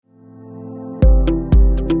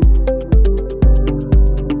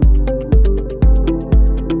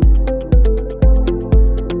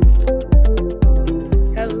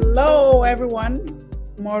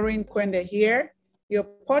Maureen Quende here, your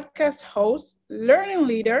podcast host, learning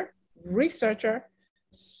leader, researcher,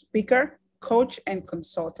 speaker, coach, and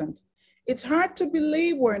consultant. It's hard to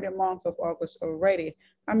believe we're in the month of August already.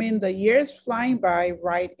 I mean, the year's flying by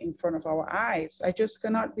right in front of our eyes. I just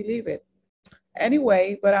cannot believe it.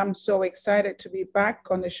 Anyway, but I'm so excited to be back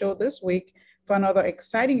on the show this week for another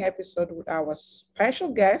exciting episode with our special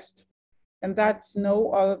guest, and that's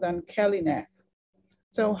no other than Kelly Neff.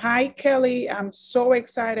 So, hi, Kelly. I'm so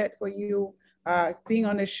excited for you being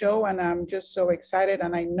on the show, and I'm just so excited.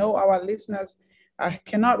 And I know our listeners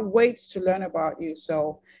cannot wait to learn about you.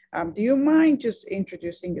 So, do you mind just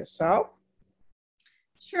introducing yourself?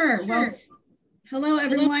 Sure. Well, hello,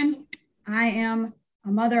 everyone. I am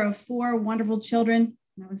a mother of four wonderful children.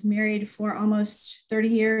 I was married for almost 30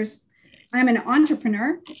 years. I'm an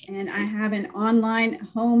entrepreneur, and I have an online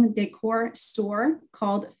home decor store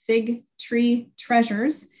called Fig Tree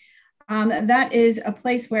Treasures. That is a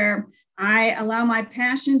place where I allow my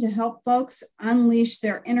passion to help folks unleash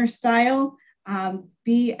their inner style,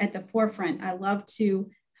 be at the forefront. I love to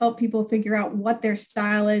help people figure out what their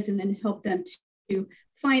style is and then help them to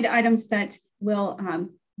find items that will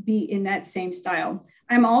be in that same style.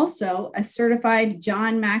 I'm also a certified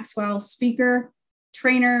John Maxwell speaker,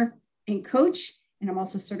 trainer, and coach, and I'm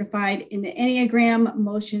also certified in the Enneagram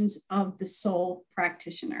Motions of the Soul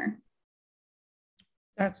practitioner.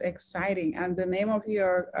 That's exciting. And the name of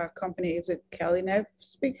your company, is it Kelly Neff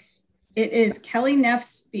Speaks? It is Kelly Neff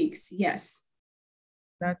Speaks, yes.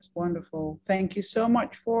 That's wonderful. Thank you so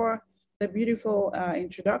much for the beautiful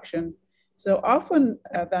introduction. So often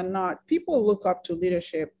than not, people look up to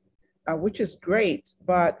leadership, which is great,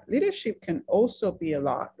 but leadership can also be a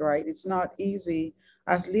lot, right? It's not easy.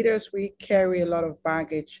 As leaders, we carry a lot of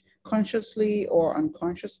baggage, consciously or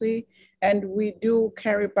unconsciously, and we do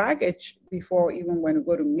carry baggage before, even when we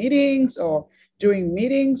go to meetings or during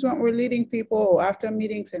meetings when we're leading people, or after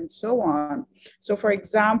meetings and so on. So for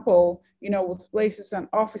example, with places and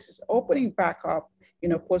offices opening back up,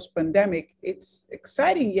 post-pandemic, it's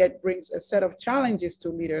exciting yet brings a set of challenges to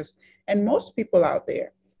leaders and most people out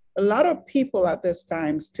there. A lot of people at this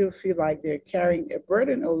time still feel like they're carrying a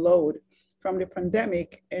burden or load from the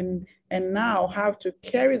pandemic and now have to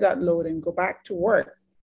carry that load and go back to work.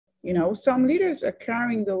 Some leaders are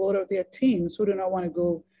carrying the load of their teams who do not want to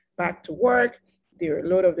go back to work, the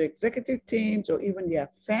load of the executive teams, or even their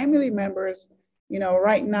family members.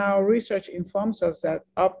 Right now, research informs us that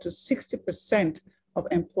up to 60% of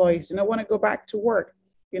employees do not want to go back to work,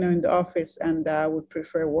 in the office, and would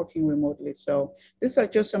prefer working remotely. So these are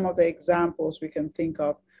just some of the examples we can think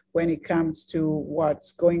of when it comes to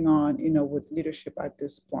what's going on, with leadership at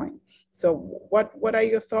this point. So what are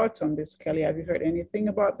your thoughts on this, Kelly? Have you heard anything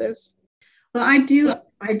about this? Well, I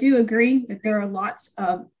do agree that there are lots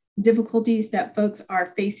of difficulties that folks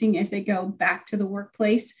are facing as they go back to the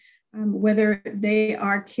workplace, whether they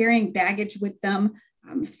are carrying baggage with them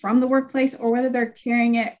from the workplace or whether they're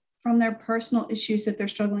carrying it from their personal issues that they're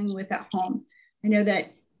struggling with at home. I know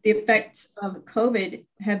that the effects of COVID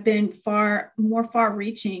have been far more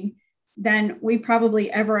far-reaching than we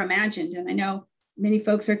probably ever imagined. And I know many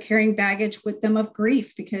folks are carrying baggage with them of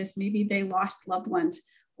grief because maybe they lost loved ones,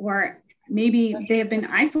 or maybe they have been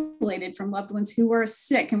isolated from loved ones who were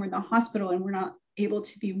sick and were in the hospital and were not able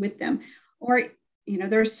to be with them. Or,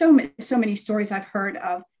 there are so many stories I've heard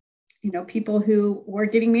of, people who were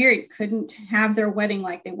getting married, couldn't have their wedding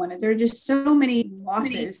like they wanted. There are just so many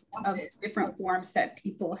losses of different forms that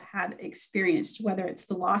people have experienced, whether it's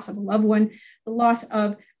the loss of a loved one, the loss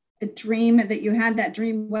of a dream that you had, that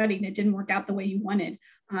dream wedding that didn't work out the way you wanted,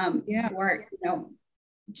 or,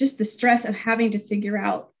 just the stress of having to figure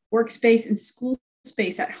out workspace and school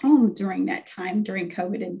space at home during that time, during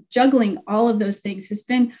COVID, and juggling all of those things has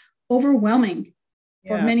been overwhelming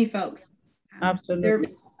for many folks.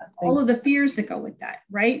 Absolutely. All of the fears that go with that,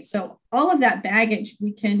 right? So all of that baggage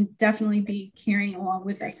we can definitely be carrying along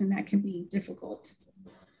with us, and that can be difficult.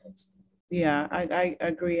 Yeah, I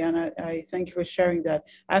agree. And I thank you for sharing that.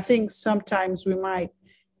 I think sometimes we might,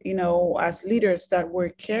 as leaders, that we're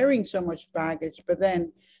carrying so much baggage, but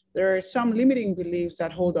then there are some limiting beliefs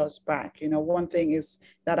that hold us back. One thing is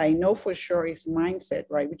that I know for sure is mindset,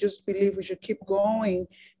 right? We just believe we should keep going,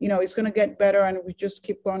 it's going to get better, and we just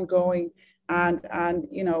keep on going. And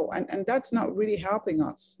that's not really helping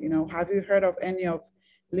us. Have you heard of any of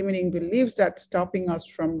limiting beliefs that's stopping us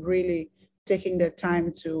from really taking the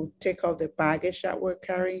time to take off the baggage that we're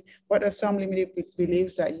carrying? What are some limiting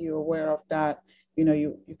beliefs that you're aware of that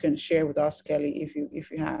you can share with us, Kelly,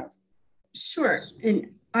 if you have? Sure.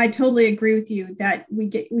 And I totally agree with you that we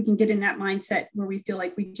can get in that mindset where we feel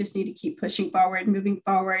like we just need to keep pushing forward, moving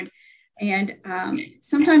forward. And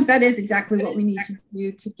sometimes that is exactly what we need to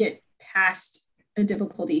do to get past a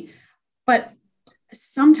difficulty. But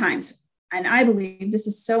sometimes, and I believe this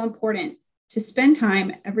is so important, to spend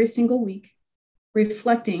time every single week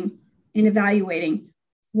reflecting and evaluating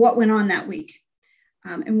what went on that week.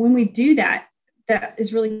 And when we do that, that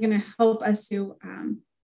is really going to help us to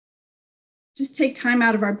just take time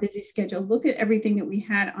out of our busy schedule, look at everything that we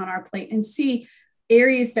had on our plate and see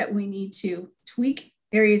areas that we need to tweak,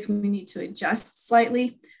 areas we need to adjust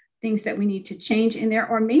slightly, things that we need to change in there.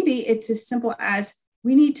 Or maybe it's as simple as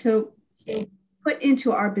we need to put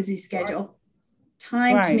into our busy schedule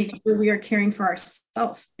time to make sure we are caring for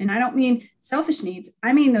ourselves. And I don't mean selfish needs.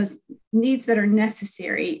 I mean those needs that are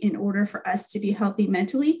necessary in order for us to be healthy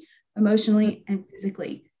mentally, emotionally, and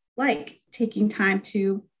physically, like taking time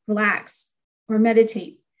to relax or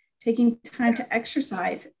meditate, taking time to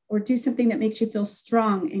exercise or do something that makes you feel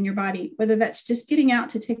strong in your body, whether that's just getting out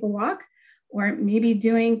to take a walk or maybe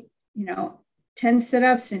doing, 10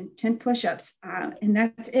 sit-ups and 10 push-ups, and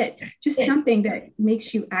that's it. Just something that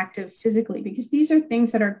makes you active physically, because these are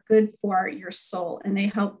things that are good for your soul and they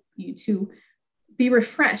help you to be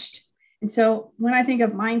refreshed. And so when I think of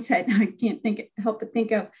mindset, I can't help but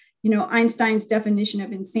think of, Einstein's definition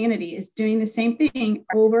of insanity is doing the same thing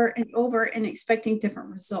over and over and expecting different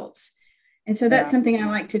results. And so that's something I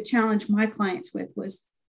like to challenge my clients with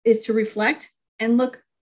is to reflect and look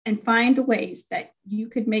and find the ways that you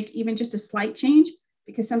could make even just a slight change,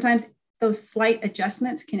 because sometimes those slight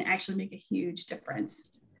adjustments can actually make a huge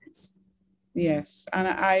difference. Yes. And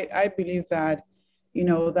I believe that,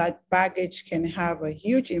 that baggage can have a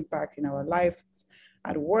huge impact in our life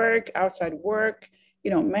at work, outside work,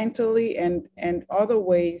 mentally and other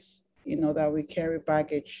ways, that we carry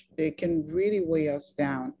baggage. They can really weigh us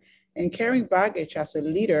down. And carrying baggage as a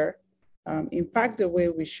leader impact the way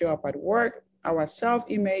we show up at work, our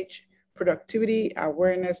self-image, productivity,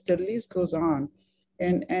 awareness, the list goes on.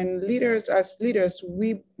 And as leaders,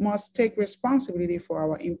 we must take responsibility for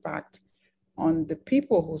our impact on the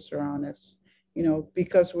people who surround us.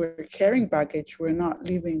 Because we're carrying baggage, we're not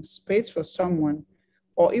leaving space for someone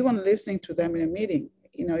or even listening to them in a meeting.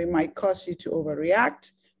 It might cause you to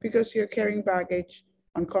overreact because you're carrying baggage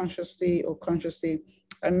unconsciously or consciously,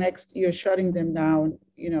 and next you're shutting them down.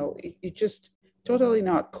 It just totally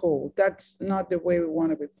not cool. That's not the way we want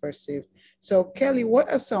to be perceived. So Kelly, what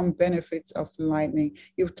are some benefits of lightning?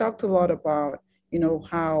 You've talked a lot about,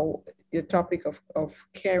 how the topic of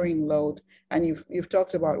carrying load, and you've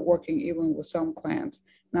talked about working even with some clients.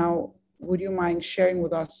 Now, would you mind sharing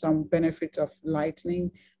with us some benefits of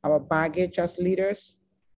lightening our baggage as leaders?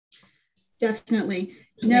 Definitely.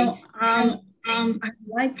 I'd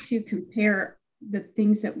like to compare the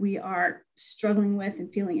things that we are struggling with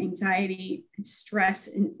and feeling anxiety and stress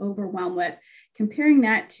and overwhelm with, comparing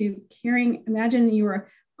that to imagine you are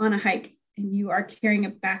on a hike and you are carrying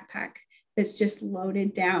a backpack that's just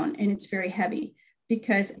loaded down and it's very heavy,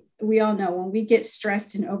 because we all know when we get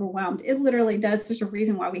stressed and overwhelmed, it literally does. There's a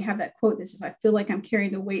reason why we have that quote that says, I feel like I'm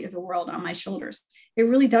carrying the weight of the world on my shoulders. It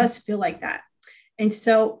really does feel like that. And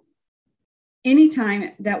so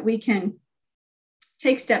anytime that we can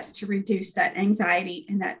take steps to reduce that anxiety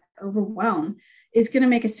and that overwhelm, is going to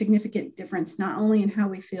make a significant difference, not only in how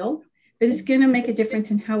we feel, but it's going to make a difference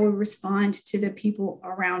in how we respond to the people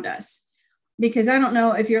around us. Because I don't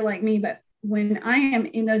know if you're like me, but when I am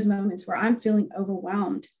in those moments where I'm feeling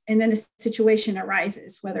overwhelmed and then a situation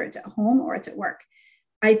arises, whether it's at home or it's at work,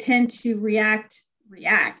 I tend to react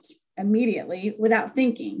immediately without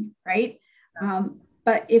thinking, right?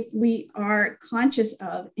 But if we are conscious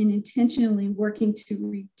of and intentionally working to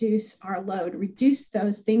reduce our load, reduce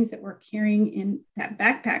those things that we're carrying in that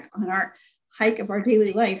backpack on our hike of our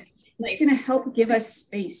daily life, it's going to help give us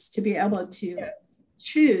space to be able to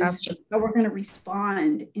choose how we're going to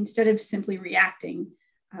respond instead of simply reacting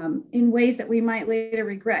in ways that we might later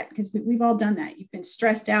regret, because we've all done that. You've been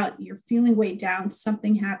stressed out, you're feeling weighed down,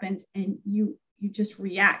 something happens, and you just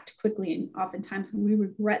react quickly. And oftentimes we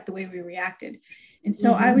regret the way we reacted. And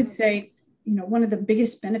so I would say, one of the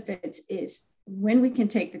biggest benefits is when we can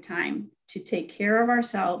take the time to take care of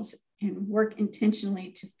ourselves and work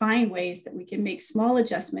intentionally to find ways that we can make small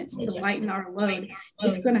adjustments to lighten our load.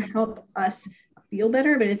 It's going to help us feel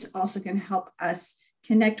better, but it's also going to help us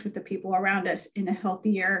connect with the people around us in a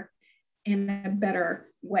healthier and a better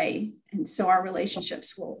way. And so our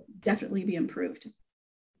relationships will definitely be improved.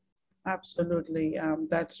 Absolutely.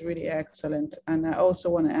 That's really excellent. And I also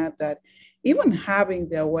want to add that even having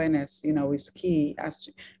the awareness, is key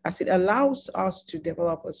as it allows us to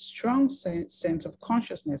develop a strong sense of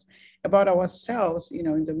consciousness about ourselves,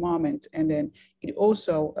 in the moment. And then it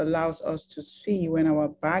also allows us to see when our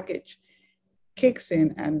baggage kicks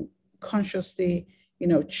in and consciously,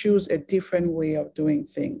 choose a different way of doing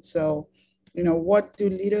things. So, what do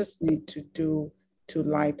leaders need to do to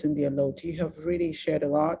lighten their load? You have really shared a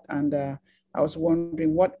lot, and I was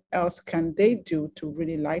wondering what else can they do to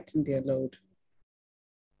really lighten their load?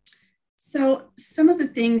 So, some of the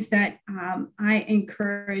things that I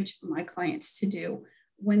encourage my clients to do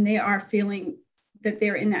when they are feeling that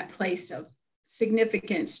they're in that place of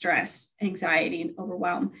significant stress, anxiety, and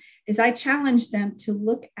overwhelm is I challenge them to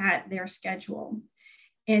look at their schedule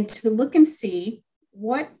and to look and see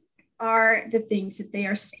what are the things that they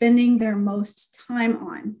are spending their most time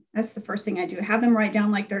on. That's the first thing I do. Have them write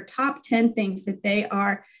down like their top 10 things that they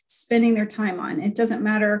are spending their time on. It doesn't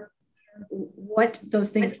matter what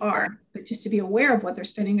those things are, but just to be aware of what they're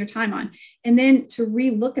spending their time on. And then to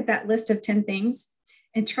re-look at that list of 10 things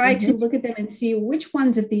and try to look at them and see which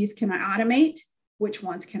ones of these can I automate, which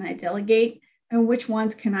ones can I delegate, and which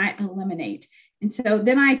ones can I eliminate. And so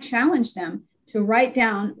then I challenge them to write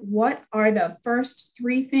down what are the first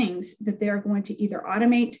 3 things that they're going to either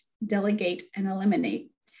automate, delegate, and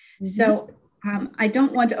eliminate. So I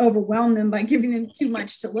don't want to overwhelm them by giving them too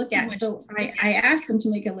much to look at. So I ask them to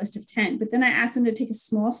make a list of 10, but then I ask them to take a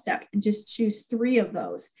small step and just choose 3 of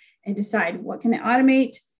those and decide what can they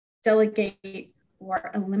automate, delegate,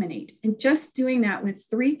 or eliminate. And just doing that with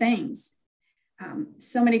 3 things,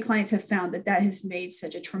 so many clients have found that that has made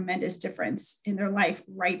such a tremendous difference in their life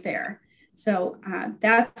right there. So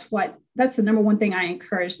that's the number one thing I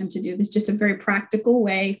encourage them to do. This is just a very practical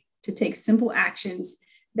way to take simple actions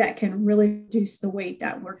that can really reduce the weight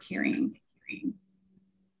that we're carrying.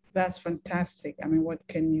 That's fantastic. I mean, what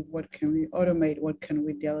can we automate? What can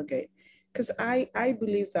we delegate? Because I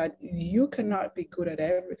believe that you cannot be good at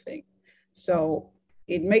everything. So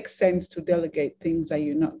it makes sense to delegate things that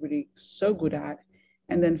you're not really so good at,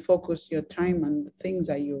 and then focus your time on the things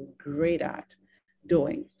that you're great at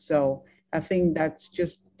doing. So I think that's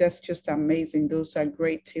just amazing. Those are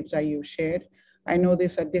great tips that you shared. I know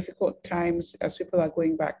these are difficult times as people are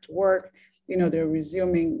going back to work. They're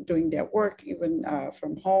resuming doing their work even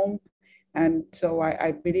from home. And so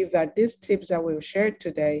I believe that these tips that we've shared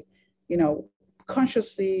today,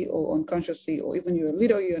 consciously or unconsciously, or even you're a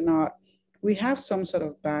leader, you're not, we have some sort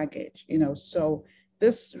of baggage, so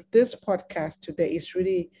this podcast today is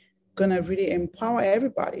really gonna really empower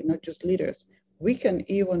everybody, not just leaders. We can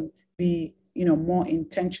even be, more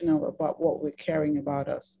intentional about what we're caring about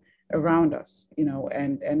us around us,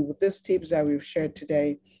 and with these tips that we've shared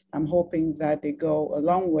today, I'm hoping that they go a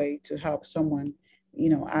long way to help someone,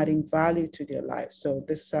 adding value to their life. So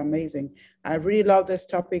this is amazing. I really love this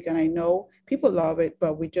topic, and I know people love it,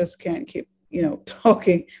 but we just can't keep,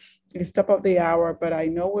 talking. It's top of the hour, but I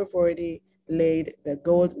know we've already laid the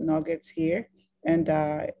gold nuggets here. And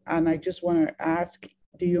I just want to ask,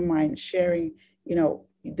 do you mind sharing,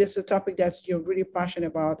 this is a topic that you're really passionate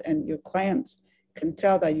about, and your clients can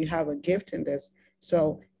tell that you have a gift in this.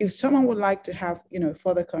 So if someone would like to have,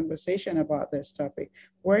 further conversation about this topic,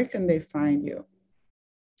 where can they find you?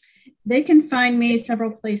 They can find me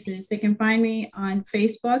several places. They can find me on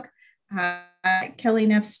Facebook, Kelly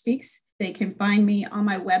Neff Speaks. They can find me on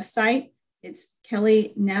my website. It's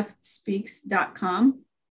kellyneffspeaks.com.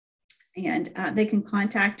 And they can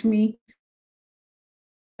contact me,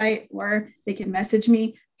 or they can message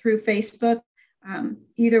me through Facebook.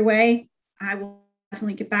 Either way, I will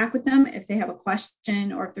definitely get back with them if they have a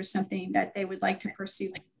question or if there's something that they would like to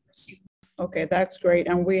pursue. Okay, that's great.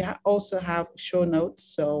 And we also have show notes.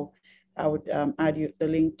 So I would add you the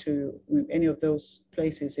link to any of those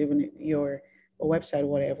places, even your website,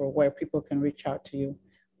 whatever, where people can reach out to you.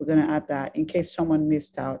 We're going to add that in case someone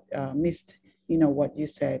missed what you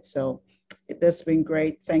said. So that's been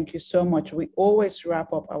great. Thank you so much. We always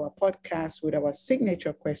wrap up our podcast with our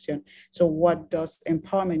signature question. So what does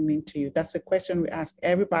empowerment mean to you? That's a question we ask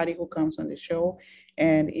everybody who comes on the show.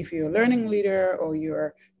 And if you're a learning leader or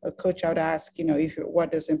you're a coach, I would ask,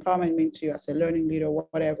 what does empowerment mean to you as a learning leader,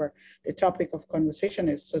 whatever the topic of conversation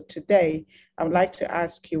is. So today, I would like to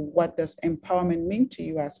ask you, what does empowerment mean to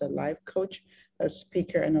you as a life coach, a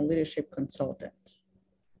speaker, and a leadership consultant?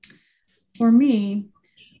 For me,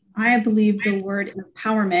 I believe the word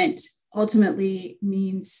empowerment ultimately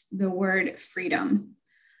means the word freedom.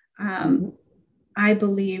 I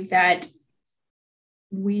believe that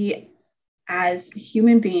we as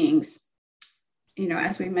human beings,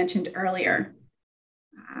 as we mentioned earlier,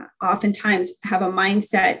 oftentimes have a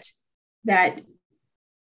mindset that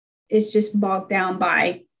is just bogged down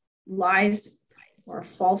by lies or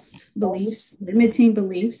false beliefs, limiting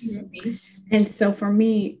beliefs. And so for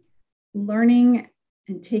me, learning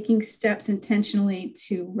and taking steps intentionally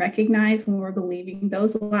to recognize when we're believing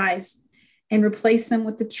those lies and replace them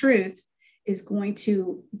with the truth is going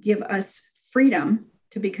to give us freedom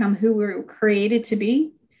to become who we're created to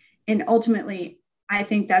be. And ultimately, I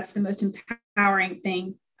think that's the most empowering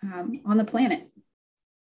thing on the planet.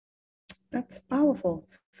 That's powerful.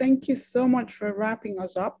 Thank you so much for wrapping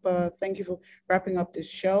us up. Thank you for wrapping up this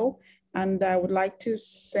show. And I would like to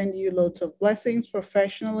send you loads of blessings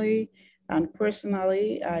professionally and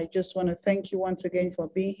personally. I just want to thank you once again for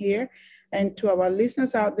being here. And to our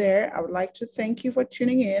listeners out there, I would like to thank you for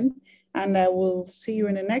tuning in. And I will see you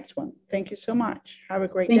in the next one. Thank you so much. Have a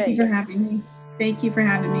great day. Thank you for having me. Thank you for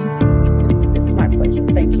having me. It's my pleasure.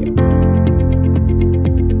 Thank you.